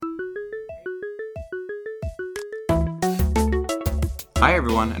Hi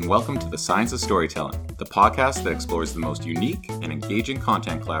everyone, and welcome to The Science of Storytelling, the podcast that explores the most unique and engaging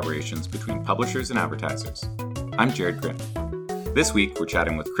content collaborations between publishers and advertisers. I'm Jared Grin. This week, we're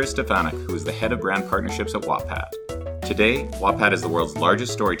chatting with Chris Stefanik, who is the head of brand partnerships at Wattpad. Today, Wattpad is the world's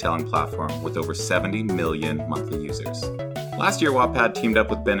largest storytelling platform with over 70 million monthly users. Last year, Wattpad teamed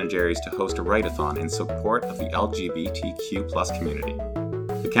up with Ben & Jerry's to host a write-a-thon in support of the LGBTQ+ community.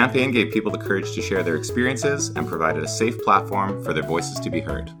 The campaign gave people the courage to share their experiences and provided a safe platform for their voices to be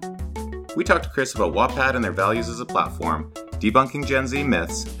heard. We talked to Chris about Wattpad and their values as a platform, debunking Gen Z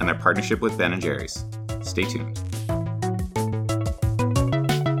myths, and their partnership with Ben & Jerry's. Stay tuned.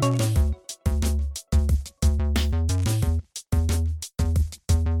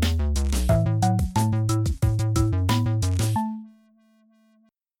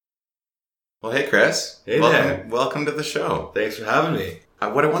 Well, hey, Chris. Hey, man. Welcome to the show. Thanks for having me.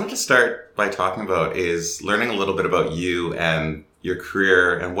 What I wanted to start by talking about is learning a little bit about you and your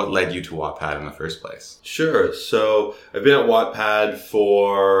career and what led you to Wattpad in the first place. Sure. So I've been at Wattpad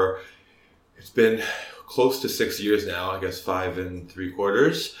it's been close to 6 years now, I guess 5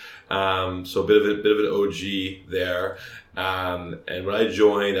 3/4. So a bit of an OG there. And when I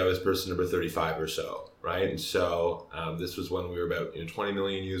joined, I was person number 35 or so. Right. And so this was when we were about 20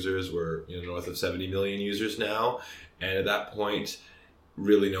 million users. We're north of 70 million users now. And at that point,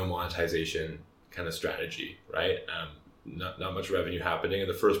 really no monetization kind of strategy. Right. Not much revenue happening. And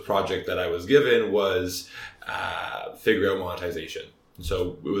the first project that I was given was figure out monetization. And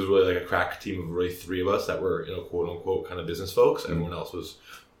so it was really like a crack team of really 3 of us that were, quote unquote, kind of business folks. Mm-hmm. Everyone else was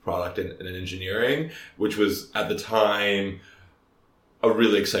product and engineering, which was at the time a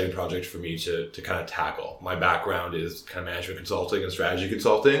really exciting project for me to kind of tackle. My background is kind of management consulting and strategy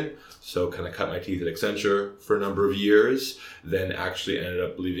consulting. So kind of cut my teeth at Accenture for a number of years, then actually ended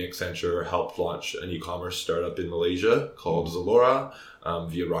up leaving Accenture, helped launch an e-commerce startup in Malaysia called Zalora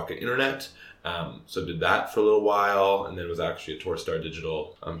via Rocket Internet. So did that for a little while, and then was actually at Torstar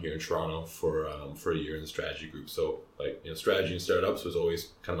Digital here in Toronto for a year in the strategy group. So strategy and startups was always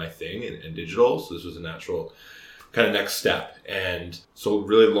kind of my thing, and digital. So this was a natural kind of next step. And so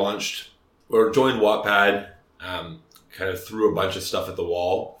really joined Wattpad, kind of threw a bunch of stuff at the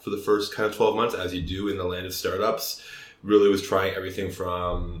wall for the first kind of 12 months, as you do in the land of startups. Really was trying everything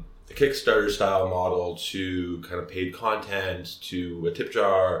from the Kickstarter style model to kind of paid content to a tip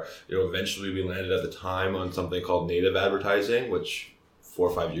jar. Eventually we landed at the time on something called native advertising, which 4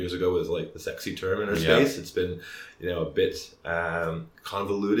 or 5 years ago was like the sexy term in our space. It's been, a bit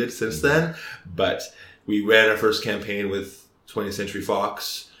convoluted since then, but we ran our first campaign with 20th Century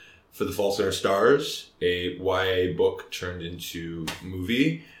Fox for The Fault in Our Stars, a YA book turned into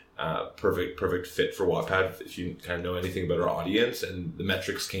movie. Perfect fit for Wattpad if you kind of know anything about our audience. And the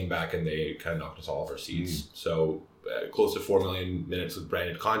metrics came back and they kind of knocked us all off our seats. So close to 4 million minutes of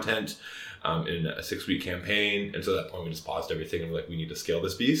branded content in a 6-week campaign. And so at that point we just paused everything and we're like, we need to scale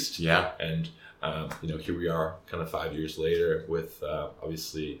this beast. Yeah. And here we are kind of 5 years later with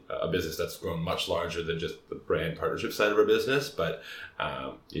obviously a business that's grown much larger than just the brand partnership side of our business, but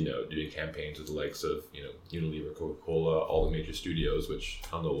doing campaigns with the likes of Unilever, Coca-Cola, all the major studios, which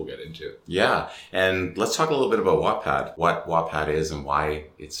I know we'll get into. Yeah, and let's talk a little bit about Wattpad, what Wattpad is and why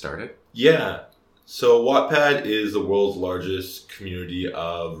it started. Yeah, so Wattpad is the world's largest community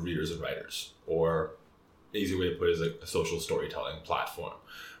of readers and writers, or an easy way to put it is a social storytelling platform.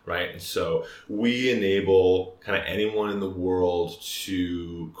 Right. And so we enable kind of anyone in the world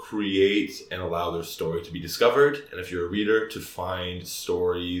to create and allow their story to be discovered. And if you're a reader, to find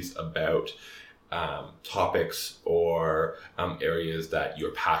stories about topics or areas that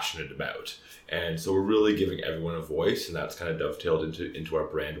you're passionate about. And so we're really giving everyone a voice, and that's kind of dovetailed into our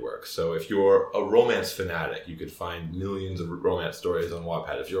brand work. So if you're a romance fanatic, you could find millions of romance stories on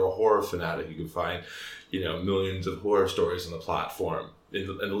Wattpad. If you're a horror fanatic, you can find, millions of horror stories on the platform. And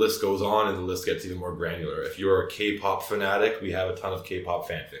the list goes on, and the list gets even more granular. If you're a K-pop fanatic, we have a ton of K-pop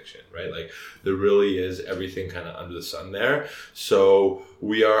fan fiction, right? Like there really is everything kind of under the sun there. So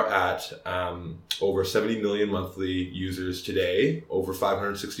we are at over 70 million monthly users today, over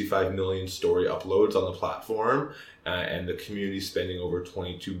 565 million story uploads on the platform, and the community spending over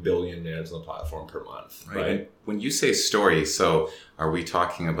 22 billion minutes on the platform per month, right? When you say story, so are we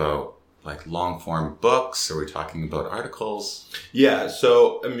talking about like long form books? Are we talking about articles? Yeah.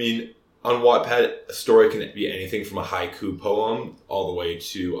 So, on Wattpad, a story can be anything from a haiku poem all the way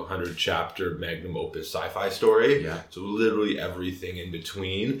to a 100-chapter magnum opus sci-fi story. Yeah. So literally everything in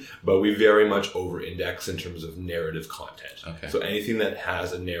between, but we very much over-index in terms of narrative content. Okay. So anything that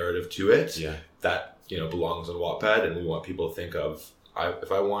has a narrative to it, yeah, that belongs on Wattpad, and we want people to think of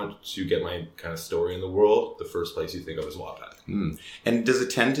if I want to get my kind of story in the world, the first place you think of is Wattpad. And does it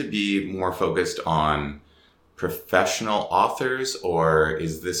tend to be more focused on professional authors, or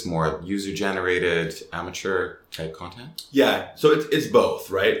is this more user-generated, amateur type content? Yeah, so it's both,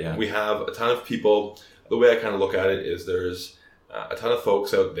 right? Yeah. We have a ton of people. The way I kind of look at it is there's a ton of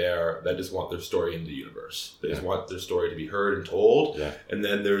folks out there that just want their story in the universe. They just want their story to be heard and told. Yeah. And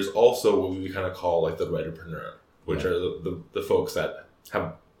then there's also what we kind of call like the writerpreneur, which are the folks that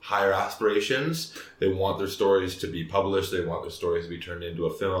have higher aspirations. They want their stories to be published. They want their stories to be turned into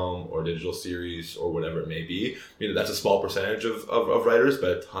a film or digital series or whatever it may be. I mean, that's a small percentage of writers, but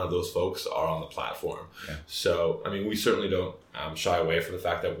a ton of those folks are on the platform. Yeah. So, I mean, we certainly don't shy away from the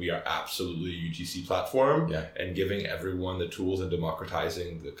fact that we are absolutely a UGC platform, and giving everyone the tools and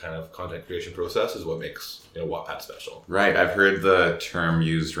democratizing the kind of content creation process is what makes Wattpad special. Right. I've heard the term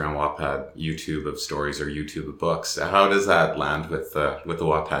used around Wattpad, YouTube of stories or YouTube of books. How does that land with the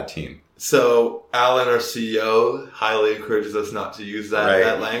Wattpad team? So Alan, our CEO, highly encourages us not to use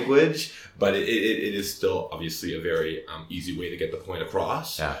that language, but it is still obviously a very easy way to get the point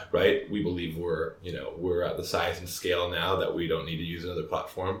across, right? We believe we're at the size and scale now that we don't need to use another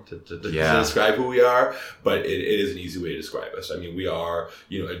platform to describe who we are, but it is an easy way to describe us. I mean, we are,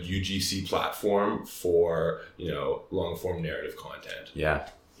 a UGC platform for, long form narrative content. Yeah.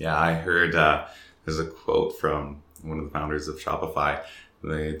 Yeah. I heard, there's a quote from one of the founders of Shopify.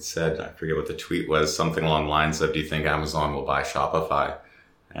 They had said, I forget what the tweet was, something along the lines of, do you think Amazon will buy Shopify?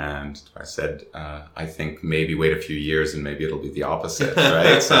 And I said, I think maybe wait a few years and maybe it'll be the opposite,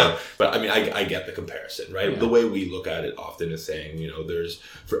 right? So, but I mean, I get the comparison, right? Yeah. The way we look at it often is saying, there's,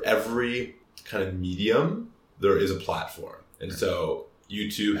 for every kind of medium, there is a platform. And so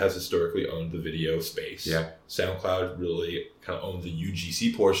YouTube has historically owned the video space. Yeah. SoundCloud really kind of owned the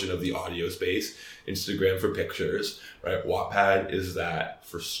UGC portion of the audio space. Instagram for pictures, right? Wattpad is that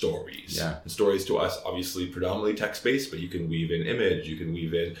for stories. Yeah. And stories to us, obviously predominantly text-based, but you can weave in image, you can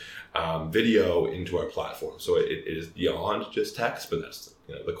weave in video into our platform. So it is beyond just text, but that's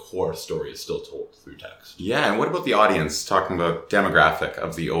the core story is still told through text. Yeah, and what about the audience? Talking about demographic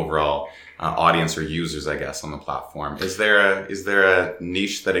of the overall audience or users, I guess, on the platform. Is there a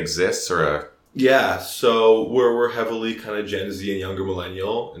niche that exists or a? Yeah, so we're heavily kind of Gen Z and younger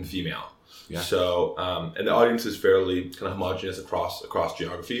millennial and female. Yeah. So, and the audience is fairly kind of homogenous across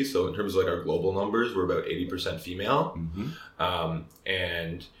geography. So in terms of like our global numbers, we're about 80% female. Mm-hmm.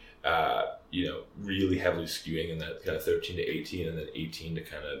 And really heavily skewing in that kind of 13 to 18 and then 18 to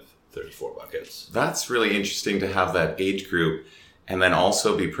kind of 34 buckets. That's really interesting to have that age group and then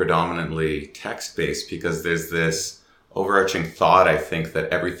also be predominantly text-based, because there's this overarching thought, I think, that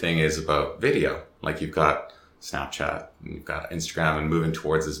everything is about video. Like you've got Snapchat, and you've got Instagram, and moving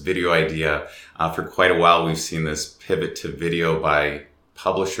towards this video idea. For quite a while, we've seen this pivot to video by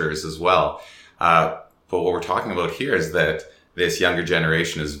publishers as well. But what we're talking about here is that this younger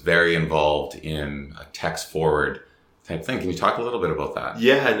generation is very involved in a text-forward type thing. Can you talk a little bit about that?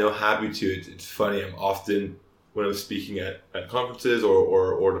 Yeah, no, happy to. It's funny. I'm often, when I'm speaking at conferences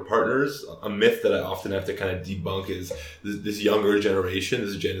or to partners, a myth that I often have to kind of debunk is this younger generation,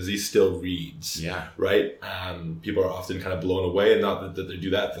 this Gen Z, still reads. Yeah. Right? People are often kind of blown away, and not that they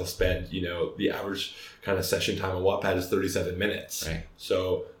do that. They'll spend, the average kind of session time on Wattpad is 37 minutes. Right.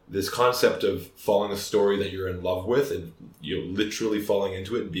 So this concept of following a story that you're in love with and literally falling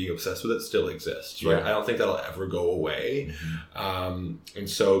into it and being obsessed with it still exists. Right? Yeah. I don't think that'll ever go away. Mm-hmm. And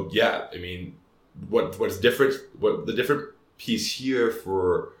so, yeah, I mean, what's different, the different piece here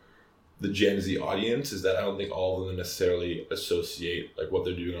for the Gen Z audience is that I don't think all of them necessarily associate like what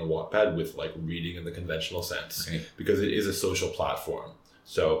they're doing on Wattpad with like reading in the conventional sense, because it is a social platform.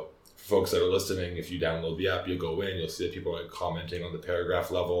 So for folks that are listening, if you download the app, you'll go in, you'll see that people are commenting on the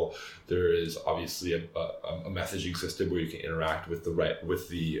paragraph level. There is obviously a messaging system where you can interact with the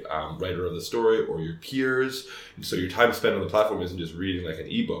writer of the story or your peers. And so your time spent on the platform isn't just reading like an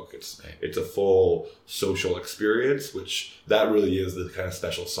ebook. It's a full social experience, which that really is the kind of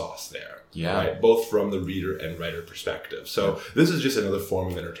special sauce there. Yeah. Right? Both from the reader and writer perspective. So this is just another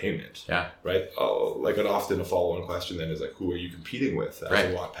form of entertainment. Yeah. Right. Like often a follow-on question then is like, who are you competing with as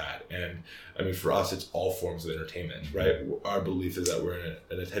a Wattpad? And I mean, for us, it's all forms of entertainment, right? Our belief is that we're in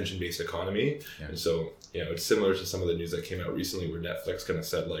an attention-based economy. Yeah. And so, it's similar to some of the news that came out recently where Netflix kind of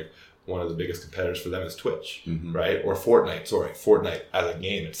said like one of the biggest competitors for them is Twitch, right? Or Fortnite as a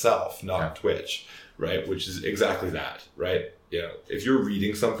game itself, not Twitch, right? Which is exactly that, right? If you're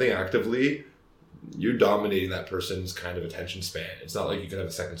reading something actively, you're dominating that person's kind of attention span. It's not like you can have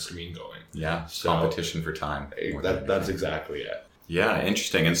a second screen going. Yeah, so, competition for time. That's exactly it. Yeah,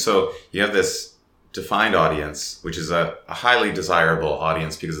 interesting. And so you have this defined audience, which is a highly desirable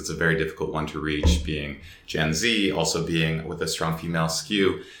audience because it's a very difficult one to reach, being Gen Z, also being with a strong female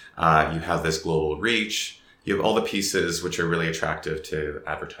skew. You have this global reach. You have all the pieces which are really attractive to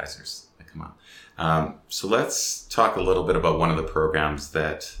advertisers that come on. So let's talk a little bit about one of the programs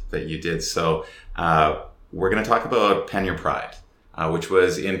that you did. So we're going to talk about Pen Your Pride, which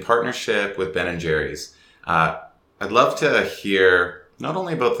was in partnership with Ben & Jerry's. I'd love to hear not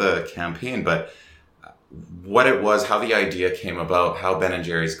only about the campaign, but what it was, how the idea came about, how Ben &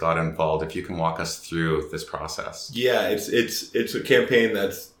 Jerry's got involved. If you can walk us through this process. Yeah, it's a campaign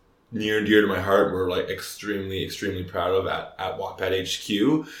that's near and dear to my heart. We're like extremely proud of at Wattpad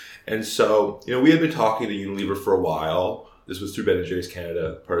HQ. And so, we had been talking to Unilever for a while. This was through Ben & Jerry's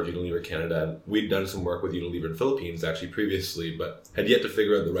Canada, part of Unilever Canada. We'd done some work with Unilever in the Philippines actually previously, but had yet to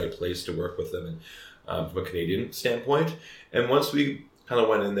figure out the right place to work with them and, from a Canadian standpoint. And once we kind of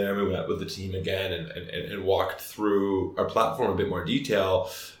went in there and we met with the team again and walked through our platform in a bit more detail,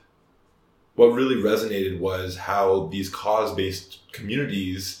 what really resonated was how these cause-based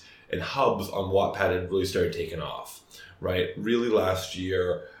communities and hubs on Wattpad had really started taking off, right? Really last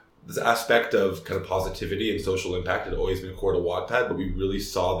year, this aspect of kind of positivity and social impact had always been core to Wattpad, but we really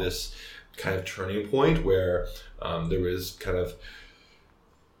saw this kind of turning point where there was kind of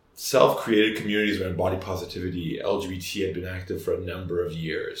self-created communities around body positivity. LGBT had been active for a number of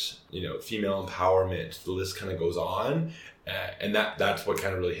years. Female empowerment, the list kind of goes on. And that's what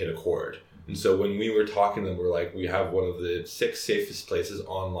kind of really hit a chord. And so when we were talking to them, we're like, we have one of the 6 safest places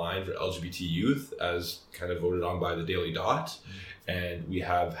online for LGBT youth as kind of voted on by the Daily Dot. Mm-hmm. And we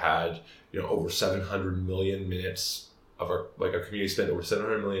have had, over 700 million minutes of our community spent over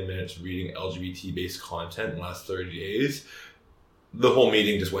 700 million minutes reading LGBT-based content in the last 30 days. The whole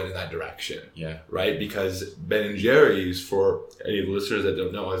meeting just went in that direction. Yeah. Right? Because Ben & Jerry's, for any of the listeners that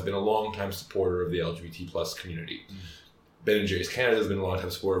don't know, has been a long-time supporter of the LGBT plus community. Mm. Ben & Jerry's Canada has been a long-time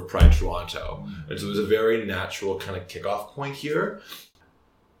supporter of Pride Toronto. Mm. And so it was a very natural kind of kickoff point here.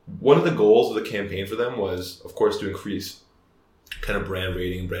 One of the goals of the campaign for them was, of course, to increase kind of brand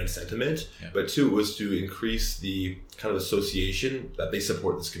rating and brand sentiment. Yeah. But 2 was to increase the kind of association that they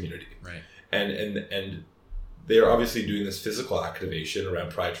support this community. Right. And they're obviously doing this physical activation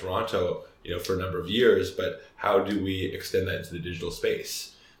around Pride Toronto, for a number of years, but how do we extend that into the digital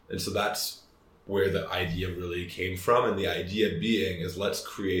space? And so that's where the idea really came from. And the idea being is let's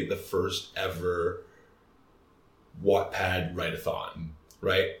create the first ever Wattpad write-a-thon,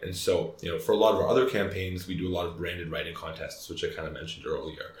 right? And so, for a lot of our other campaigns, we do a lot of branded writing contests, which I kind of mentioned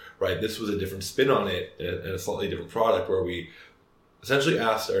earlier, right? This was a different spin on it and a slightly different product where we essentially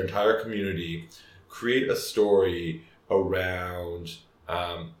asked our entire community create a story around,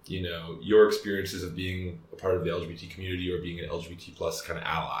 your experiences of being a part of the LGBT community or being an LGBT plus kind of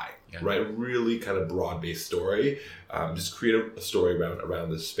ally, right? Really kind of broad-based story. Just create a story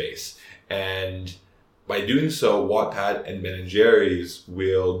around this space. And by doing so, Wattpad and Ben & Jerry's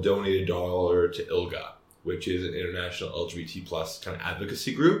will donate $1 to ILGA, which is an international LGBT plus kind of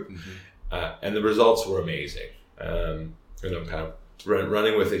advocacy group. Mm-hmm. And the results were amazing. And I'm kind of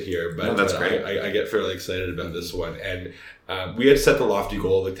running with it here, but that's great. I get fairly excited about this one. And we had set the lofty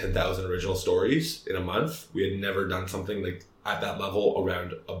goal of 10,000 original stories in a month. We had never done something like at that level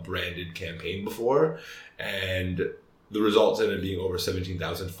around a branded campaign before. And the results ended up being over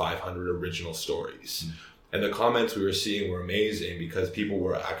 17,500 original stories. Mm. And the comments we were seeing were amazing because people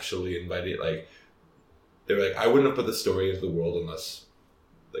were actually invited. They were like, I wouldn't have put the story into the world unless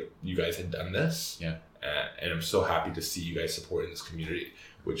you guys had done this. Yeah. And I'm so happy to see you guys supporting this community,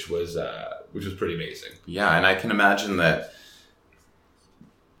 which was pretty amazing. Yeah, and I can imagine that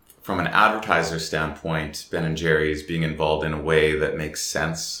from an advertiser standpoint, Ben & Jerry's being involved in a way that makes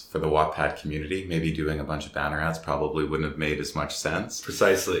sense for the Wattpad community. Maybe doing a bunch of banner ads probably wouldn't have made as much sense.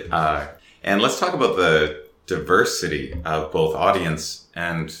 Precisely. And let's talk about the diversity of both audience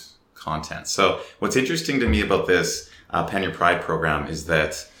and content. So what's interesting to me about this Pen Your Pride program is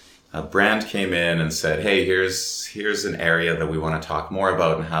that a brand came in and said, hey, here's an area that we want to talk more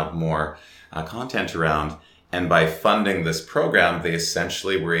about and have more content around. And by funding this program, they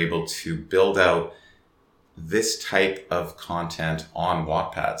essentially were able to build out this type of content on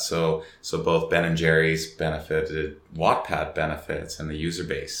Wattpad. So both Ben & Jerry's benefited, Wattpad benefits, and the user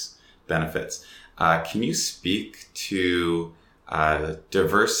base benefits. Can you speak to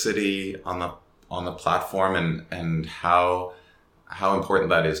diversity on the platform and how important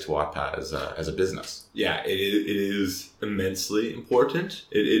that is to Wattpad as a business? Yeah, it is immensely important.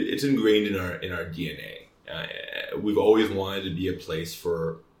 It's ingrained in our DNA. We've always wanted to be a place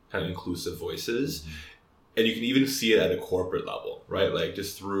for kind of inclusive voices. Mm-hmm. and you can even see it at a corporate level, right? Like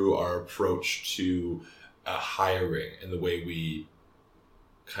just through our approach to hiring and the way we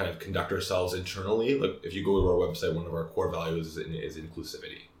kind of conduct ourselves internally. Like if you go to our website, one of our core values is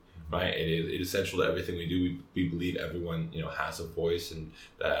inclusivity, right? It is essential to everything we do. We believe everyone, has a voice and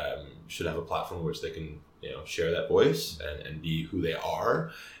should have a platform in which they can, share that voice and be who they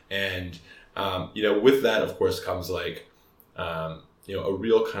are. And, with that, of course, comes like, a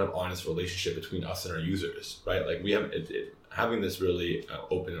real kind of honest relationship between us and our users, right? Like we have having this really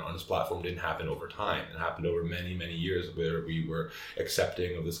open and honest platform didn't happen over time. It happened over many, many years where we were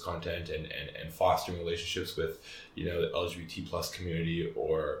accepting of this content and fostering relationships with, the LGBT plus community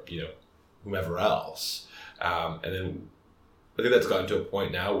or, whomever else. And then I think that's gotten to a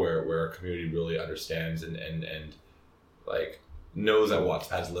point now where our community really understands and like knows that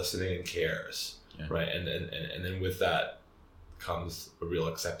Wattpad's listening and cares, right? And then with that comes a real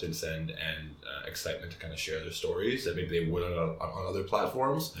acceptance and excitement to kind of share their stories that maybe they would on other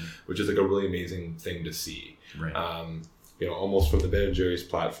platforms, which is like a really amazing thing to see. Right. Almost from the Ben & Jerry's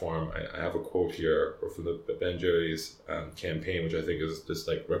platform, I have a quote here from the Ben & Jerry's campaign, which I think is just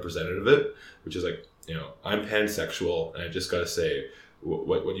like representative of it, which is like, I'm pansexual and I just got to say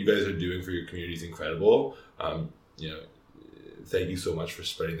what you guys are doing for your community is incredible. Thank you so much for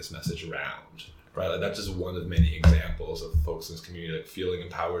spreading this message around. Right, like that's just one of many examples of folks in this community like feeling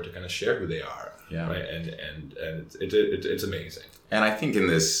empowered to kind of share who they are. Yeah. Right, and it's amazing. And I think in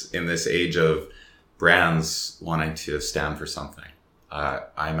this age of brands wanting to stand for something,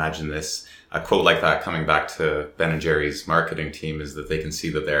 I imagine a quote like that coming back to Ben & Jerry's marketing team is that they can see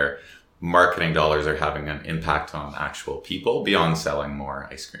that their marketing dollars are having an impact on actual people beyond selling more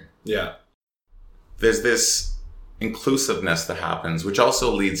ice cream. Yeah, there's this inclusiveness that happens, which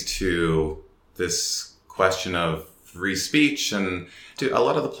also leads to this question of free speech, and a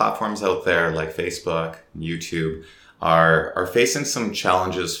lot of the platforms out there like Facebook, YouTube are facing some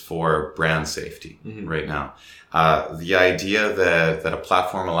challenges for brand safety right now. The idea that a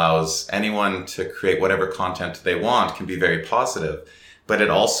platform allows anyone to create whatever content they want can be very positive, but it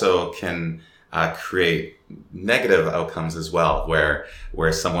also can create negative outcomes as well,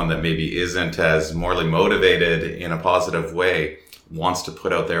 where someone that maybe isn't as morally motivated in a positive way wants to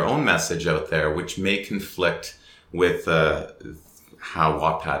put out their own message out there, which may conflict with how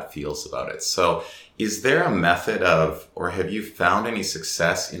Wattpad feels about it. So is there a method or have you found any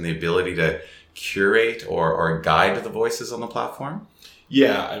success in the ability to curate or guide the voices on the platform?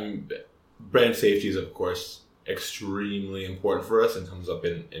 Yeah, brand safety is, of course, extremely important for us and comes up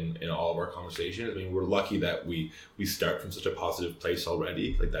in all of our conversations. I mean, we're lucky that we start from such a positive place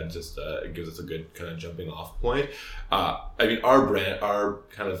already. Like that just it gives us a good kind of jumping off point. Our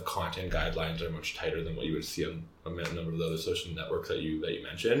kind of content guidelines are much tighter than what you would see on a number of the other social networks that you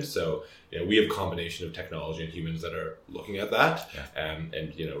mentioned. So we have a combination of technology and humans that are looking at that, and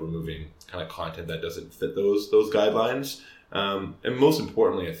removing kind of content that doesn't fit those guidelines. And most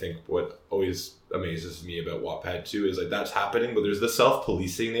importantly, I think what always amazes me about Wattpad too is like that's happening, but there's the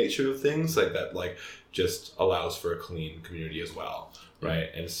self-policing nature of things like that, like just allows for a clean community as well, right?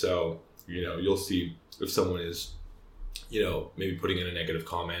 And so you'll see if someone is maybe putting in a negative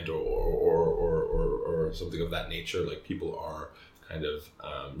comment or something of that nature, like people are kind of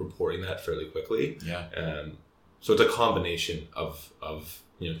reporting that fairly quickly. So it's a combination of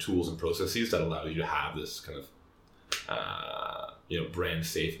tools and processes that allow you to have this kind of brand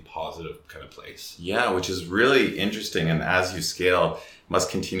safe and positive kind of place. Yeah, which is really interesting. And as you scale,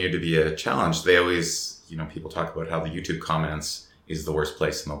 must continue to be a challenge. They always, people talk about how the YouTube comments is the worst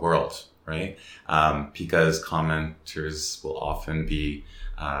place in the world, right? Because commenters will often be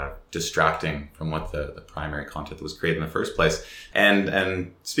distracting from what the primary content that was created in the first place.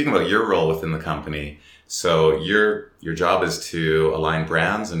 And speaking about your role within the company, so your job is to align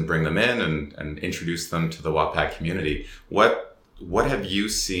brands and bring them in and introduce them to the Wattpad community. What have you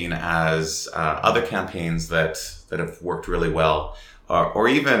seen as other campaigns that have worked really well, or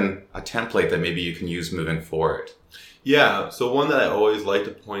even a template that maybe you can use moving forward? Yeah, so one that I always like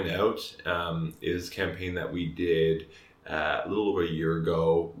to point out is a campaign that we did a little over a year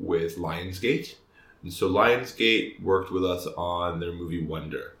ago with Lionsgate. And so Lionsgate worked with us on their movie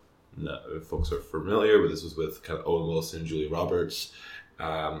Wonder. If folks are familiar, but this was with kind of Owen Wilson and Julia Roberts.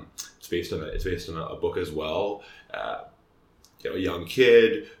 It's based on a book as well. A young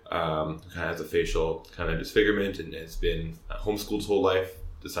kid who kind of has a facial kind of disfigurement and has been homeschooled his whole life.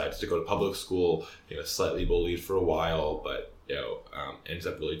 Decides to go to public school. Slightly bullied for a while, but ends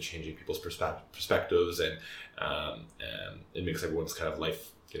up really changing people's perspectives and it makes everyone's kind of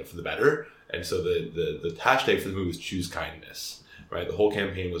life for the better. And so the hashtag for the movie was Choose Kindness. Right, the whole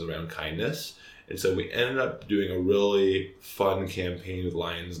campaign was around kindness, And so we ended up doing a really fun campaign with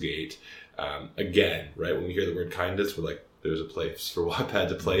Lionsgate. Again, right, when we hear the word kindness, we're like, there's a place for Wattpad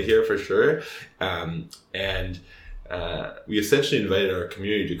to play here for sure. We essentially invited our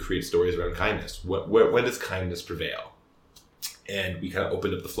community to create stories around kindness. When does kindness prevail? And we kind of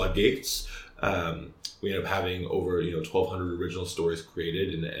opened up the floodgates. We ended up having over 1,200 original stories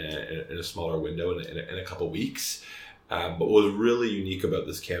created in a smaller window in a couple weeks. But what was really unique about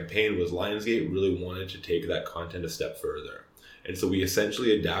this campaign was Lionsgate really wanted to take that content a step further. And so we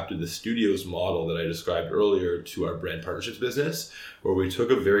essentially adapted the studio's model that I described earlier to our brand partnerships business, where we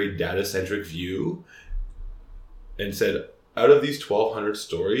took a very data-centric view and said, out of these 1,200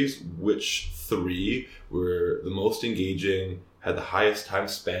 stories, which 3 were the most engaging, had the highest time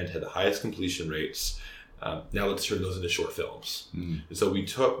spent, had the highest completion rates. Now let's turn those into short films. And so we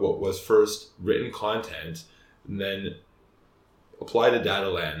took what was first written content and then applied a data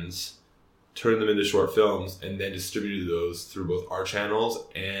lens, turned them into short films, and then distributed those through both our channels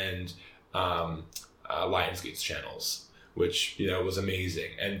and Lionsgate's channels, which was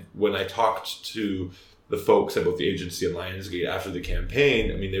amazing. And when I talked to the folks at both the agency and Lionsgate after the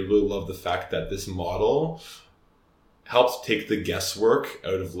campaign, I mean, they really loved the fact that this model helps take the guesswork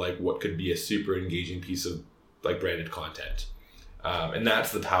out of like what could be a super engaging piece of like branded content. And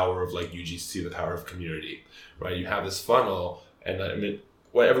that's the power of like UGC, the power of community, right? You have this funnel, and I mean,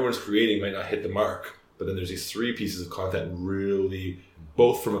 what everyone's creating might not hit the mark, but then there's these 3 pieces of content really,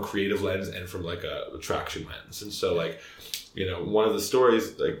 both from a creative lens and from like a attraction lens. And so like, one of the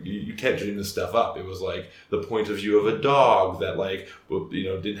stories, like you can't dream this stuff up. It was like the point of view of a dog that like,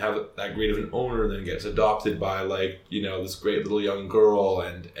 didn't have that great of an owner, and then gets adopted by like, this great little young girl,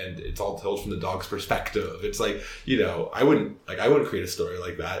 and it's all told from the dog's perspective. It's like, I wouldn't create a story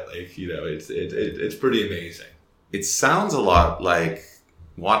like that. Like, it's pretty amazing. It sounds a lot like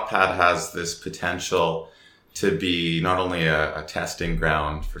Wattpad has this potential to be not only a testing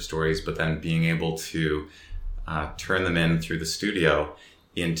ground for stories, but then being able to turn them in through the studio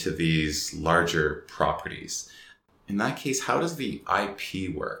into these larger properties. In that case, how does the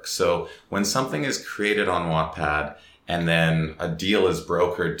IP work? So when something is created on Wattpad and then a deal is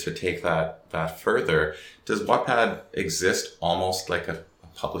brokered to take that further, does Wattpad exist almost like a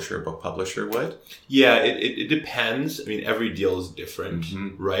book publisher would? Yeah, it depends. I mean, every deal is different,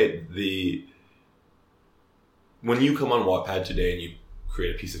 right? When you come on Wattpad today and you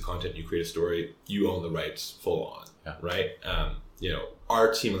create a piece of content, you create a story, you own the rights full on, right?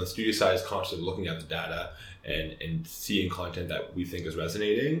 Our team on the studio side is constantly looking at the data and seeing content that we think is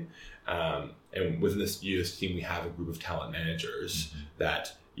resonating. And within the studio's team, we have a group of talent managers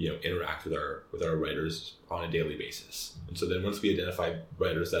that interact with our writers on a daily basis. And so then once we identify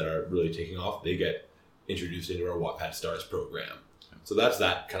writers that are really taking off, they get introduced into our Wattpad Stars program. So that's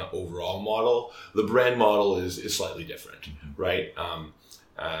that kind of overall model. The brand model is slightly different, right?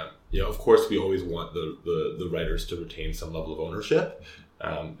 Of course, we always want the writers to retain some level of ownership,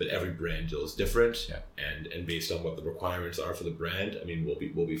 but every brand deal is different, and based on what the requirements are for the brand, I mean,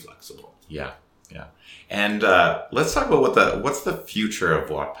 we'll be flexible. Yeah. And let's talk about what's the future of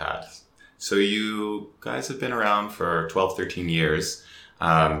Wattpad. So you guys have been around for 12, 13 years,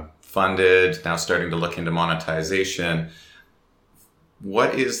 funded, now starting to look into monetization.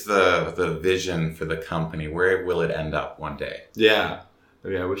 What is the vision for the company? Where will it end up one day? Yeah. I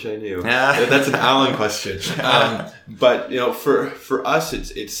mean, I wish I knew. That's an Alan question. But for us,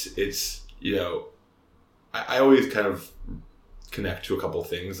 it's I always kind of connect to a couple of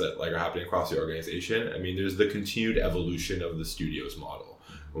things that like are happening across the organization. I mean, there's the continued evolution of the studio's model,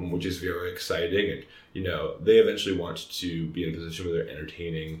 which is very exciting, and they eventually want to be in a position where they're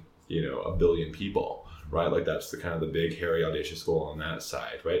entertaining 1 billion people. Right, like that's the kind of the big, hairy, audacious goal on that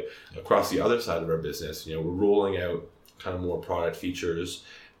side, right? Across the other side of our business, we're rolling out kind of more product features,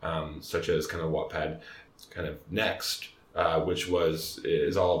 such as kind of Wattpad kind of Next, which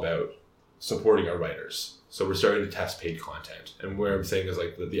is all about supporting our writers. So we're starting to test paid content, and where I'm saying is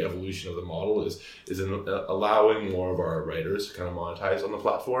like the evolution of the model is in allowing more of our writers to kind of monetize on the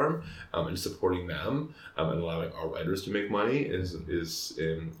platform, and supporting them, and allowing our writers to make money is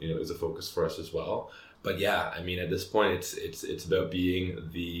a focus for us as well. But yeah, I mean, at this point, it's about being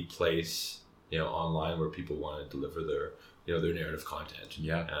the place, online where people want to deliver their narrative content.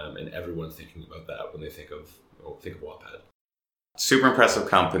 Yeah. And everyone's thinking about that when they think of Wattpad. Super impressive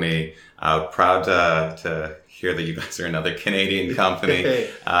company. Proud to hear that you guys are another Canadian company.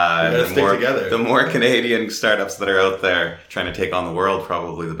 The more Canadian startups that are out there trying to take on the world,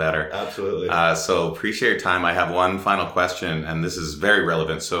 probably the better. Absolutely. So appreciate your time. I have one final question, and this is very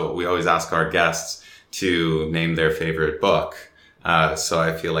relevant. So we always ask our guests to name their favorite book So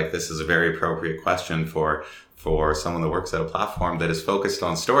I feel like this is a very appropriate question for someone that works at a platform that is focused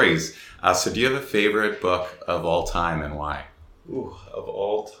on stories. So do you have a favorite book of all time and why? Ooh, of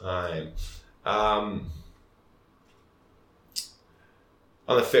all time. On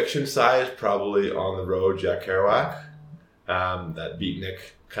the fiction side, probably On the Road, Jack Kerouac. That beatnik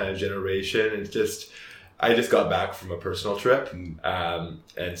kind of generation. I just got back from a personal trip.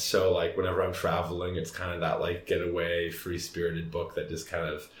 And so like whenever I'm traveling, it's kind of that like getaway, free-spirited book that just kind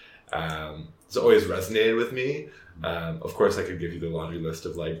of it's always resonated with me. Of course, I could give you the laundry list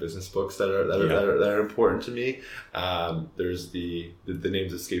of like business books that are important to me. There's the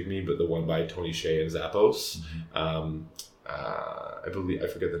names escape me, but the one by Tony Hsieh and Zappos. I believe, I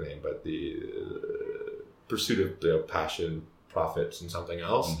forget the name, but the Pursuit of the Passion, Profits, and something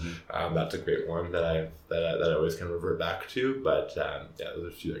else. That's a great one that I always kind of revert back to. But those are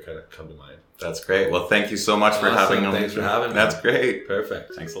a few that kind of come to mind. That's great. Well, thank you so much for having me. Thanks for having me. That's great.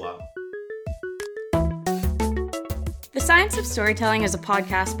 Perfect. Thanks a lot. The Science of Storytelling is a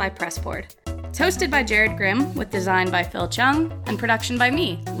podcast by Pressboard. It's hosted by Jared Grimm, with design by Phil Chung, and production by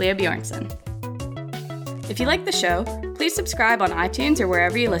me, Leah Bjornson. If you like the show, please subscribe on iTunes or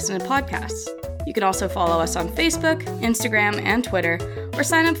wherever you listen to podcasts. You can also follow us on Facebook, Instagram, and Twitter, or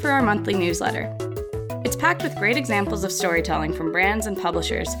sign up for our monthly newsletter. It's packed with great examples of storytelling from brands and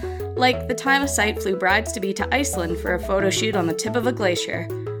publishers, like the time a site flew brides-to-be to Iceland for a photo shoot on the tip of a glacier,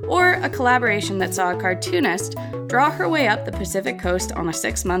 or a collaboration that saw a cartoonist draw her way up the Pacific coast on a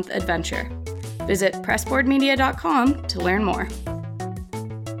 6-month adventure. Visit pressboardmedia.com to learn more.